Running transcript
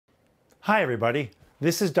Hi everybody,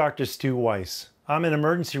 this is Dr. Stu Weiss. I'm an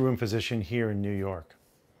emergency room physician here in New York.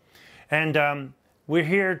 And we're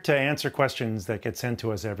here to answer questions that get sent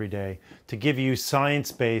to us every day to give you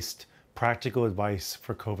science-based practical advice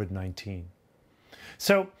for COVID-19.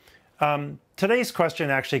 So today's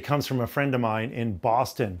question actually comes from a friend of mine in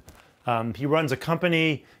Boston. He runs a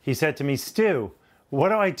company. He said to me, Stu, what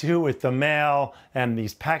do I do with the mail and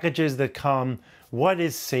these packages that come? What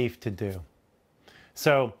is safe to do?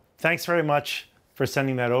 So thanks very much for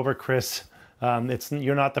sending that over, Chris.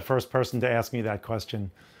 You're not the first person to ask me that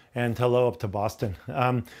question. And hello up to Boston.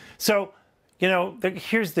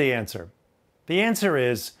 Here's the answer. The answer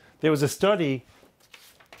is there was a study,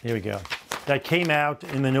 here we go, that came out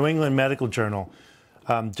in the New England Medical Journal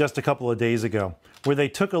just a couple of days ago, where they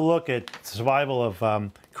took a look at survival of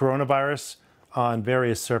coronavirus on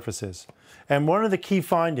various surfaces. And one of the key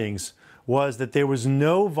findings was that there was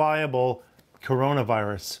no viable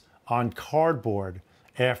coronavirus on cardboard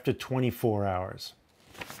after 24 hours.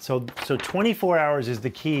 So 24 hours is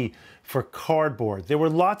the key for cardboard. There were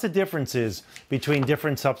lots of differences between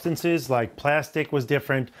different substances, like plastic was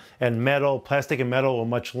different and metal. Plastic and metal were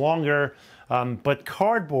much longer, but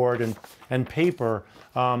cardboard and paper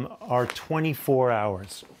are 24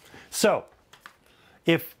 hours. So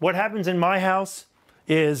if what happens in my house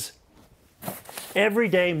is every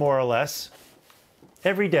day, more or less,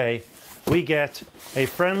 every day, we get a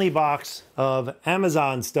friendly box of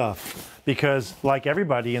Amazon stuff because, like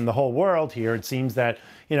everybody in the whole world here, it seems that,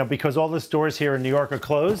 because all the stores here in New York are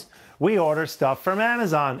closed, we order stuff from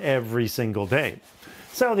Amazon every single day.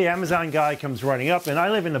 So the Amazon guy comes running up, and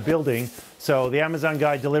I live in a building, so the Amazon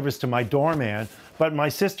guy delivers to my doorman. But my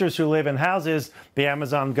sisters who live in houses, the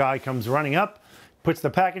Amazon guy comes running up, puts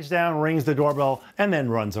the package down, rings the doorbell, and then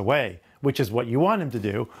runs away, which is what you want him to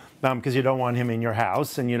do, because you don't want him in your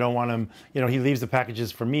house, and you don't want him, he leaves the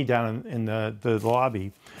packages for me down in the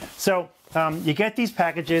lobby. So you get these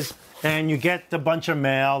packages, and you get a bunch of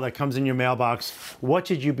mail that comes in your mailbox. What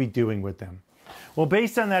should you be doing with them? Well,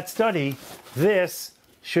 based on that study, this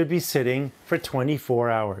should be sitting for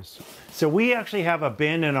 24 hours. So we actually have a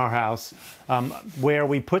bin in our house where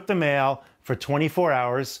we put the mail for 24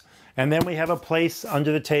 hours, and then we have a place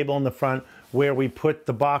under the table in the front where we put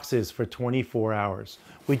the boxes for 24 hours.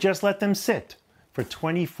 We just let them sit for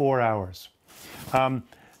 24 hours.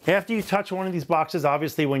 After you touch one of these boxes,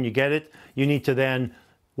 obviously when you get it, you need to then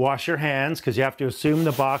wash your hands because you have to assume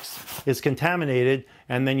the box is contaminated,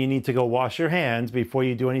 and then you need to go wash your hands before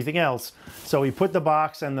you do anything else. So we put the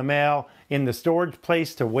box and the mail in the storage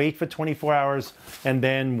place to wait for 24 hours, and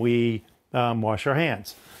then we wash our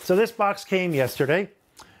hands. So this box came yesterday,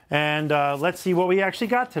 and let's see what we actually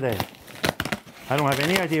got today. I don't have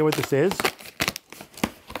any idea what this is.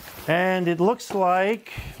 And it looks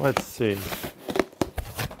like, let's see.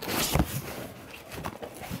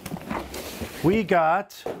 We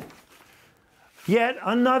got yet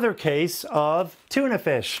another case of tuna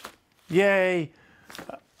fish. Yay.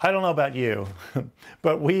 I don't know about you,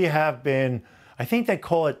 but we have been, I think they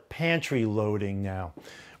call it pantry loading now.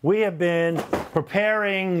 We have been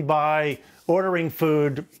preparing by ordering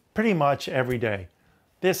food pretty much every day.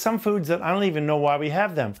 There's some foods that I don't even know why we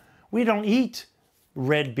have them. We don't eat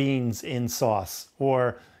red beans in sauce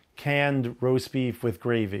or canned roast beef with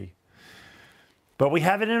gravy, but we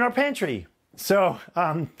have it in our pantry. So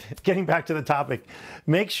getting back to the topic,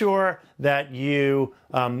 make sure that you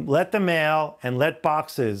let the mail and let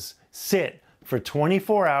boxes sit for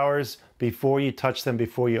 24 hours before you touch them,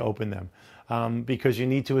 before you open them, because you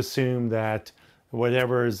need to assume that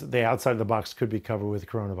whatever's the outside of the box could be covered with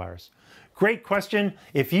coronavirus. Great question.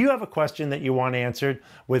 If you have a question that you want answered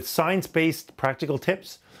with science-based practical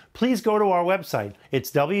tips, please go to our website. It's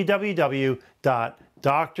www.drstu.org.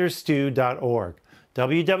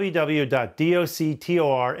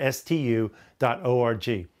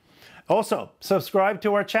 www.doctorstu.org. Also, subscribe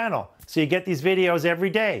to our channel so you get these videos every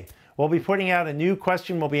day. We'll be putting out a new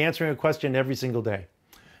question. We'll be answering a question every single day.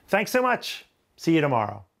 Thanks so much. See you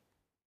tomorrow.